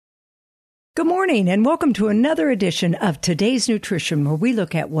Good morning and welcome to another edition of Today's Nutrition, where we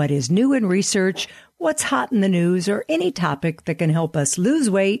look at what is new in research, what's hot in the news, or any topic that can help us lose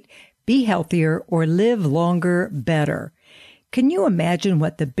weight, be healthier, or live longer better. Can you imagine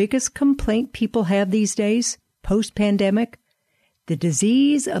what the biggest complaint people have these days, post-pandemic? The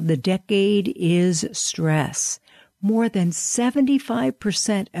disease of the decade is stress. More than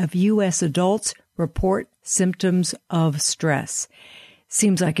 75% of U.S. adults report symptoms of stress.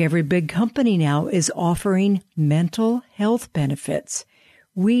 Seems like every big company now is offering mental health benefits.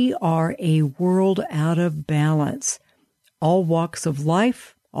 We are a world out of balance. All walks of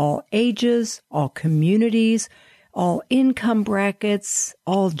life, all ages, all communities, all income brackets,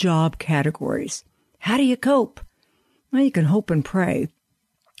 all job categories. How do you cope? Well, you can hope and pray.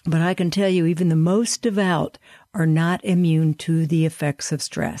 But I can tell you, even the most devout are not immune to the effects of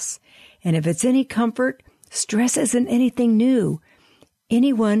stress. And if it's any comfort, stress isn't anything new.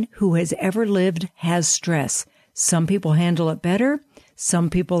 Anyone who has ever lived has stress. Some people handle it better. Some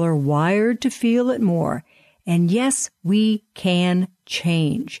people are wired to feel it more. And yes, we can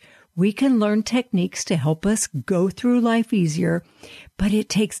change. We can learn techniques to help us go through life easier, but it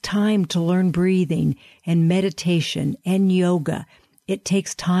takes time to learn breathing and meditation and yoga. It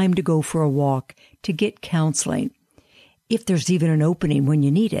takes time to go for a walk, to get counseling, if there's even an opening when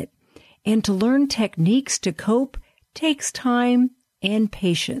you need it. And to learn techniques to cope takes time and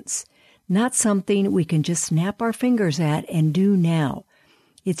patience, not something we can just snap our fingers at and do now.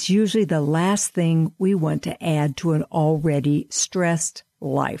 It's usually the last thing we want to add to an already stressed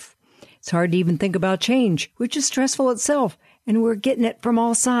life. It's hard to even think about change, which is stressful itself, and we're getting it from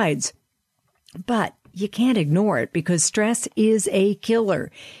all sides. But you can't ignore it because stress is a killer.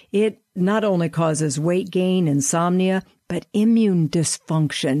 It not only causes weight gain, insomnia, but immune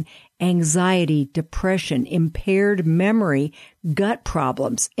dysfunction, anxiety, depression, impaired memory, gut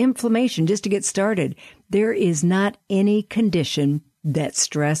problems, inflammation, just to get started. There is not any condition that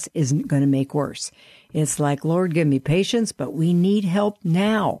stress isn't going to make worse. It's like, Lord, give me patience, but we need help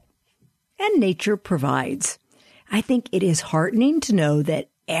now. And nature provides. I think it is heartening to know that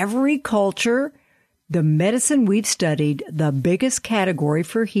every culture, the medicine we've studied, the biggest category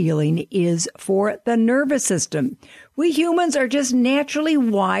for healing is for the nervous system. We humans are just naturally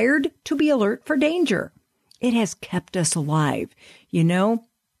wired to be alert for danger. It has kept us alive. You know,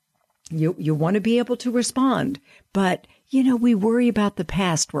 you want to be able to respond, but we worry about the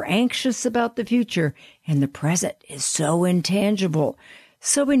past. We're anxious about the future, and the present is so intangible.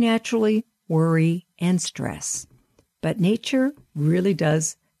 So we naturally worry and stress. But nature really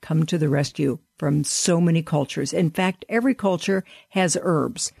does come to the rescue from so many cultures. In fact, every culture has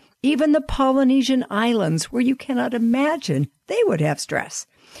herbs. Even the Polynesian islands, where you cannot imagine they would have stress.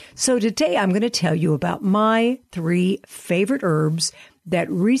 So today I'm going to tell you about my 3 favorite herbs that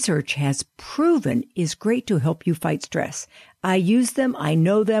research has proven is great to help you fight stress. I use them, I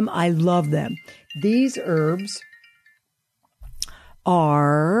know them, I love them. These herbs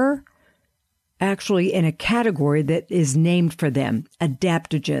are actually in a category that is named for them,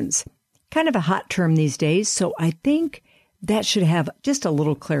 adaptogens. Kind of a hot term these days, so I think that should have just a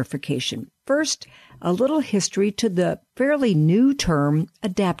little clarification. First, a little history to the fairly new term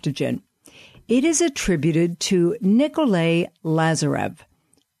adaptogen. It is attributed to Nikolai Lazarev,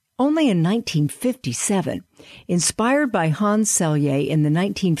 only in 1957, inspired by Hans Selye in the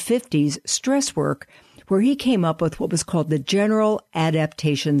 1950s stress work, where he came up with what was called the general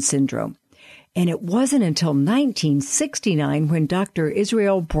adaptation syndrome. And it wasn't until 1969 when Dr.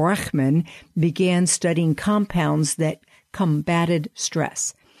 Israel Brachman began studying compounds that combated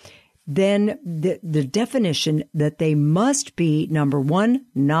stress. Then the definition that they must be, number 1,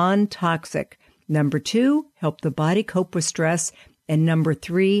 non-toxic. Number 2, help the body cope with stress. And number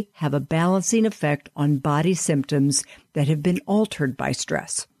 3, have a balancing effect on body symptoms that have been altered by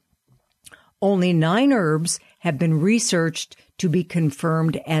stress. Only 9 herbs have been researched to be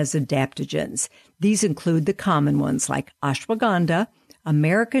confirmed as adaptogens. These include the common ones like ashwagandha,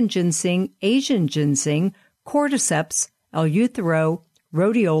 American ginseng, Asian ginseng, cordyceps, eleuthero,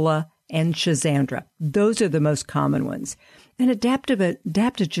 rhodiola, and schizandra. Those are the most common ones. And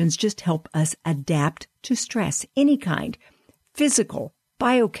adaptogens just help us adapt to stress, any kind, physical,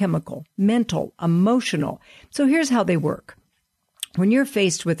 biochemical, mental, emotional. So here's how they work. When you're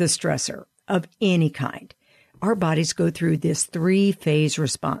faced with a stressor of any kind, our bodies go through this 3-phase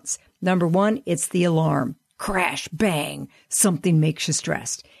response. Number 1, it's the alarm. Crash, bang, something makes you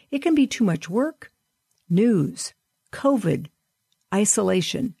stressed. It can be too much work, news, COVID,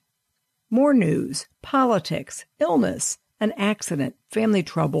 isolation, more news, politics, illness, an accident, family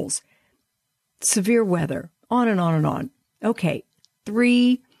troubles, severe weather, on and on and on. Okay,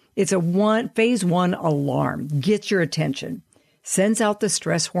 3 It's a phase 1 alarm. Gets your attention. Sends out the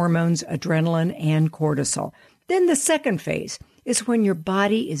stress hormones, adrenaline, and cortisol. Then the second phase is when your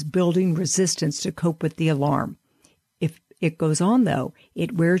body is building resistance to cope with the alarm. If it goes on, though,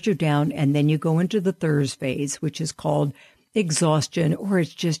 it wears you down, and then you go into the third phase, which is called exhaustion, or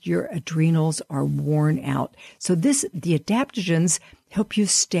it's just your adrenals are worn out. So the adaptogens help you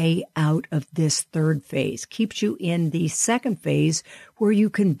stay out of this third phase, keeps you in the second phase where you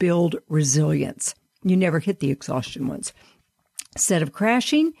can build resilience. You never hit the exhaustion ones. Instead of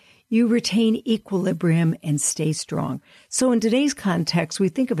crashing, you retain equilibrium and stay strong. So in today's context, we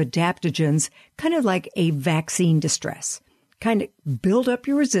think of adaptogens kind of like a vaccine to stress. Kind of build up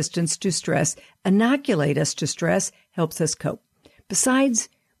your resistance to stress, inoculate us to stress, helps us cope. Besides,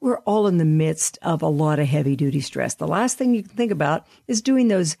 we're all in the midst of a lot of heavy-duty stress. The last thing you can think about is doing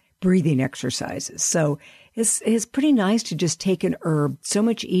those breathing exercises. So it's pretty nice to just take an herb, so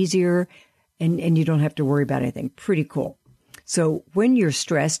much easier, and you don't have to worry about anything. Pretty cool. So when you're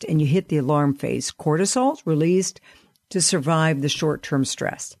stressed and you hit the alarm phase, cortisol is released to survive the short-term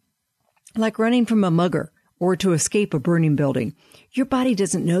stress. Like running from a mugger or to escape a burning building. Your body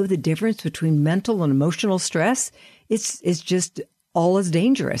doesn't know the difference between mental and emotional stress. It's just all as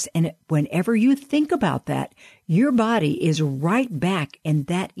dangerous. And whenever you think about that, your body is right back in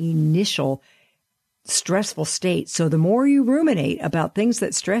that initial stressful state. So the more you ruminate about things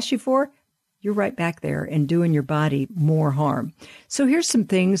that stress you you're right back there and doing your body more harm. So here's some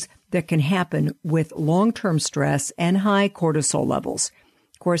things that can happen with long-term stress and high cortisol levels.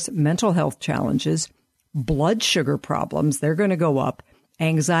 Of course, mental health challenges, blood sugar problems, they're going to go up,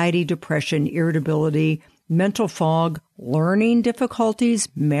 anxiety, depression, irritability, mental fog, learning difficulties,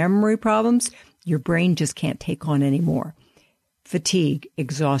 memory problems. Your brain just can't take on anymore. Fatigue,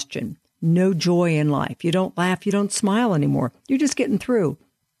 exhaustion, no joy in life. You don't laugh, you don't smile anymore. You're just getting through.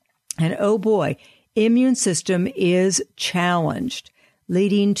 And oh boy, immune system is challenged,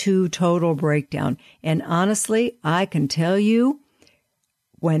 leading to total breakdown. And honestly, I can tell you,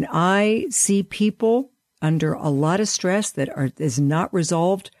 when I see people under a lot of stress that is not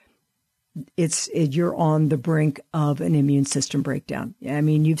resolved, you're on the brink of an immune system breakdown. I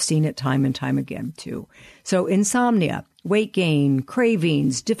mean, you've seen it time and time again, too. So insomnia, weight gain,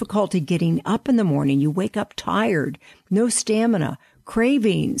 cravings, difficulty getting up in the morning. You wake up tired, no stamina,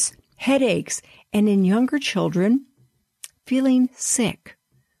 cravings, headaches, and in younger children, feeling sick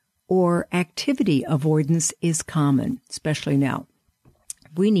or activity avoidance is common, especially now.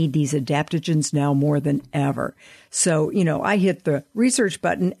 We need these adaptogens now more than ever. So, I hit the research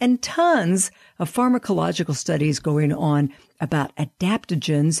button and tons of pharmacological studies going on about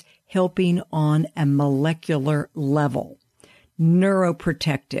adaptogens helping on a molecular level.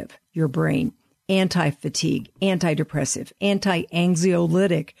 Neuroprotective, your brain, anti-fatigue, antidepressive,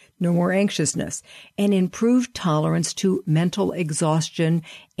 anti-anxiolytic, no more anxiousness, and improved tolerance to mental exhaustion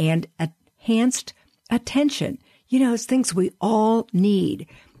and enhanced attention. It's things we all need.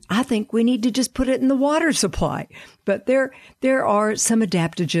 I think we need to just put it in the water supply. But there are some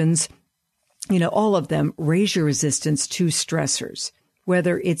adaptogens, all of them raise your resistance to stressors,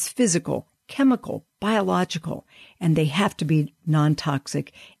 whether it's physical, chemical, biological, and they have to be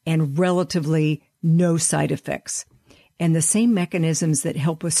non-toxic and relatively no side effects. And the same mechanisms that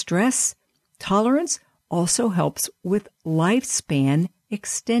help with stress tolerance also helps with lifespan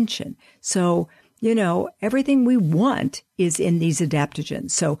extension. So, everything we want is in these adaptogens.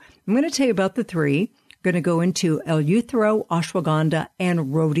 So I'm going to tell you about the three. I'm going to go into Eleuthero, ashwagandha,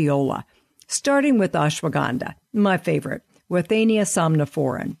 and rhodiola. Starting with ashwagandha, my favorite, Withania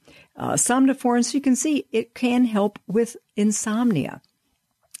somniferum. Somniferum, so you can see, it can help with insomnia.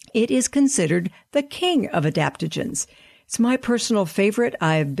 It is considered the king of adaptogens. It's my personal favorite.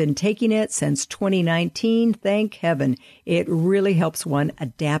 I've been taking it since 2019. Thank heaven. It really helps one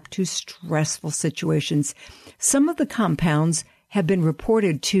adapt to stressful situations. Some of the compounds have been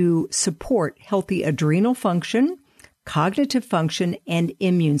reported to support healthy adrenal function, cognitive function, and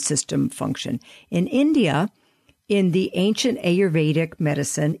immune system function. In India, in the ancient Ayurvedic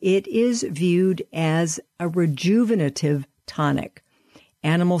medicine, it is viewed as a rejuvenative tonic.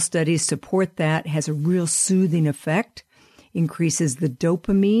 Animal studies support that, has a real soothing effect, increases the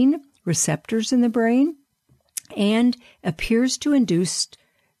dopamine receptors in the brain, and appears to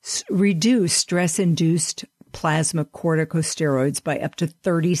reduce stress-induced plasma corticosteroids by up to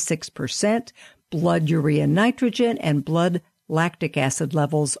 36%, blood urea nitrogen, and blood lactic acid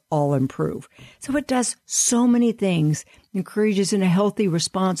levels all improve. So it does so many things, encourages in a healthy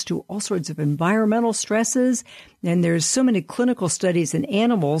response to all sorts of environmental stresses. And there's so many clinical studies in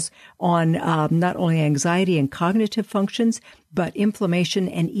animals on not only anxiety and cognitive functions, but inflammation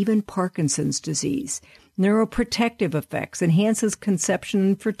and even Parkinson's disease. Neuroprotective effects, enhances conception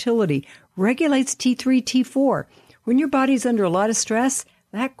and fertility, regulates T3, T4. When your body's under a lot of stress,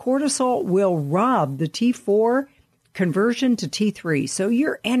 that cortisol will rob the T4 conversion to T3. So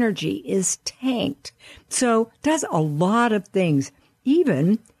your energy is tanked. So it does a lot of things,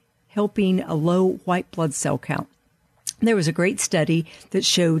 even helping a low white blood cell count. There was a great study that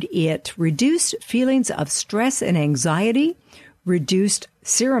showed it reduced feelings of stress and anxiety, reduced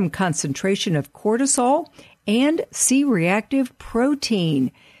serum concentration of cortisol, and C-reactive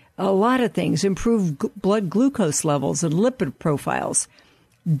protein. A lot of things, improved blood glucose levels and lipid profiles.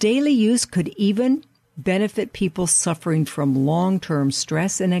 Daily use could even benefit people suffering from long-term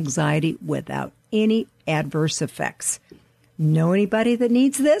stress and anxiety without any adverse effects. Know anybody that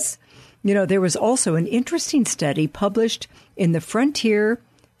needs this? You know, there was also an interesting study published in the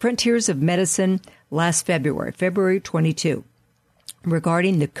Frontiers of Medicine last February 22,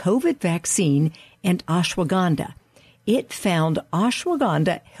 regarding the COVID vaccine and ashwagandha. It found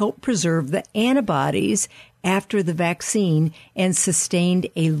ashwagandha helped preserve the antibodies after the vaccine and sustained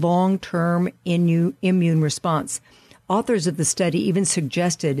a long-term immune response. Authors of the study even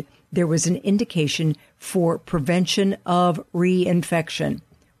suggested there was an indication for prevention of reinfection.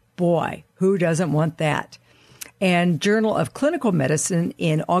 Boy, who doesn't want that? And Journal of Clinical Medicine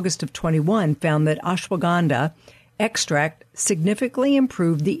in August of 21 found that ashwagandha extract significantly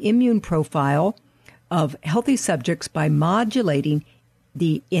improved the immune profile of healthy subjects by modulating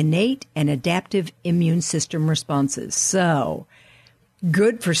the innate and adaptive immune system responses. So,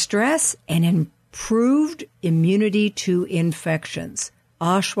 good for stress and improved immunity to infections.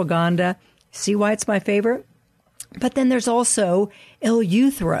 Ashwagandha, see why it's my favorite? But then there's also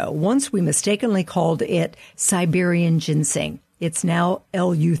Eleuthero. Once we mistakenly called it Siberian ginseng. It's now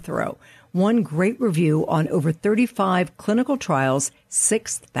Eleuthero. One great review on over 35 clinical trials,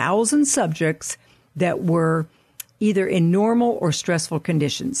 6,000 subjects that were either in normal or stressful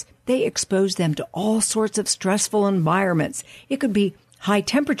conditions. They exposed them to all sorts of stressful environments. It could be high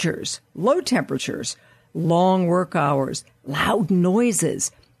temperatures, low temperatures, long work hours, loud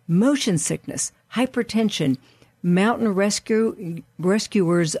noises, motion sickness, hypertension, mountain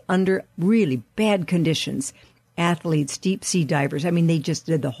rescuers under really bad conditions, athletes, deep sea divers. I mean, they just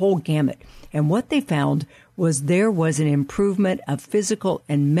did the whole gamut. And what they found was there was an improvement of physical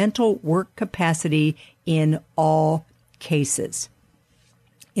and mental work capacity in all cases.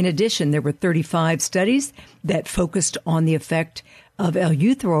 In addition, there were 35 studies that focused on the effect of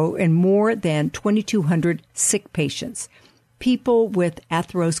Eleuthero in more than 2,200 sick patients. People with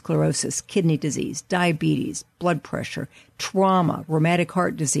atherosclerosis, kidney disease, diabetes, blood pressure, trauma, rheumatic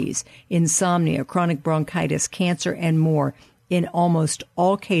heart disease, insomnia, chronic bronchitis, cancer, and more. In almost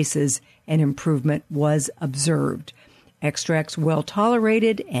all cases, an improvement was observed. Extracts well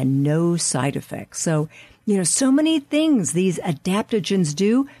tolerated and no side effects. So, so many things these adaptogens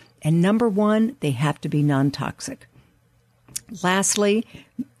do. And number one, they have to be non-toxic. Lastly,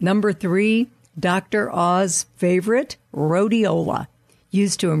 number 3, Dr. Oz's favorite, rhodiola,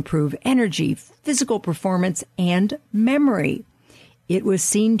 used to improve energy, physical performance, and memory. It was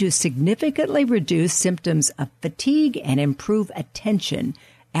seen to significantly reduce symptoms of fatigue and improve attention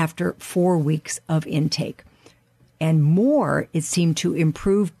after 4 weeks of intake. And more, it seemed to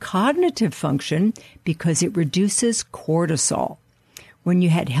improve cognitive function because it reduces cortisol. When you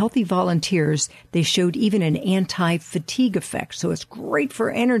had healthy volunteers, they showed even an anti-fatigue effect. So it's great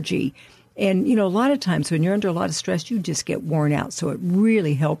for energy. And, a lot of times when you're under a lot of stress, you just get worn out. So it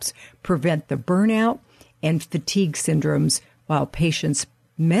really helps prevent the burnout and fatigue syndromes, while patients'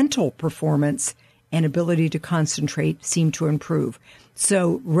 mental performance and ability to concentrate seem to improve.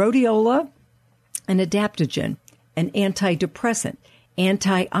 So rhodiola, an adaptogen, an antidepressant,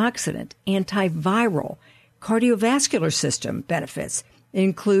 antioxidant, antiviral, cardiovascular system benefits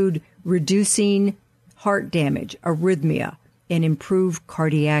include reducing heart damage, arrhythmia, and improve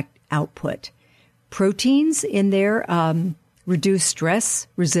cardiac output. Proteins in there reduce stress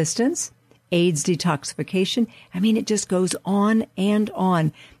resistance, aids detoxification. I mean, it just goes on and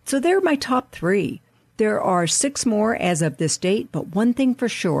on. So they're my top 3. There are 6 more as of this date, but one thing for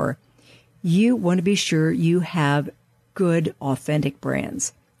sure, you want to be sure you have good, authentic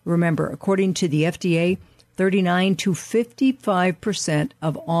brands. Remember, according to the FDA, 39 to 55%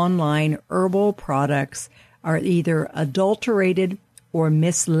 of online herbal products are either adulterated or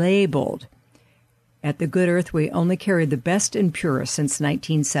mislabeled. At the Good Earth, we only carry the best and purest since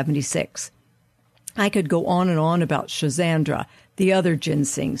 1976. I could go on and on about Schizandra, the other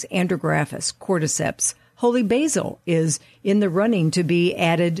ginsengs, Andrographis, Cordyceps. Holy basil is in the running to be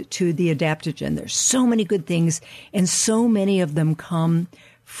added to the adaptogen. There's so many good things, and so many of them come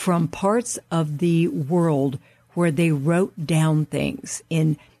from parts of the world where they wrote down things.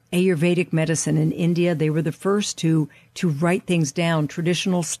 In Ayurvedic medicine in India, they were the first to write things down.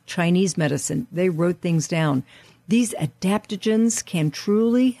 Traditional Chinese medicine, they wrote things down. These adaptogens can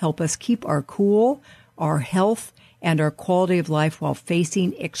truly help us keep our cool, our health, and our quality of life while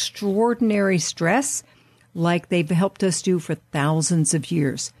facing extraordinary stress like they've helped us do for thousands of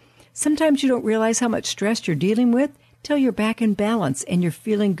years. Sometimes you don't realize how much stress you're dealing with till you're back in balance and you're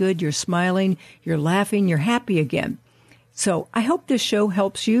feeling good, you're smiling, you're laughing, you're happy again. So I hope this show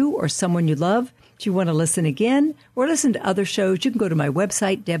helps you or someone you love. If you want to listen again or listen to other shows, you can go to my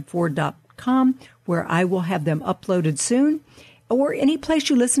website, debford.com, where I will have them uploaded soon. Or any place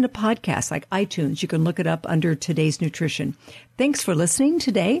you listen to podcasts like iTunes, you can look it up under Today's Nutrition. Thanks for listening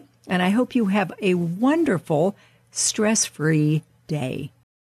today, and I hope you have a wonderful, stress-free day.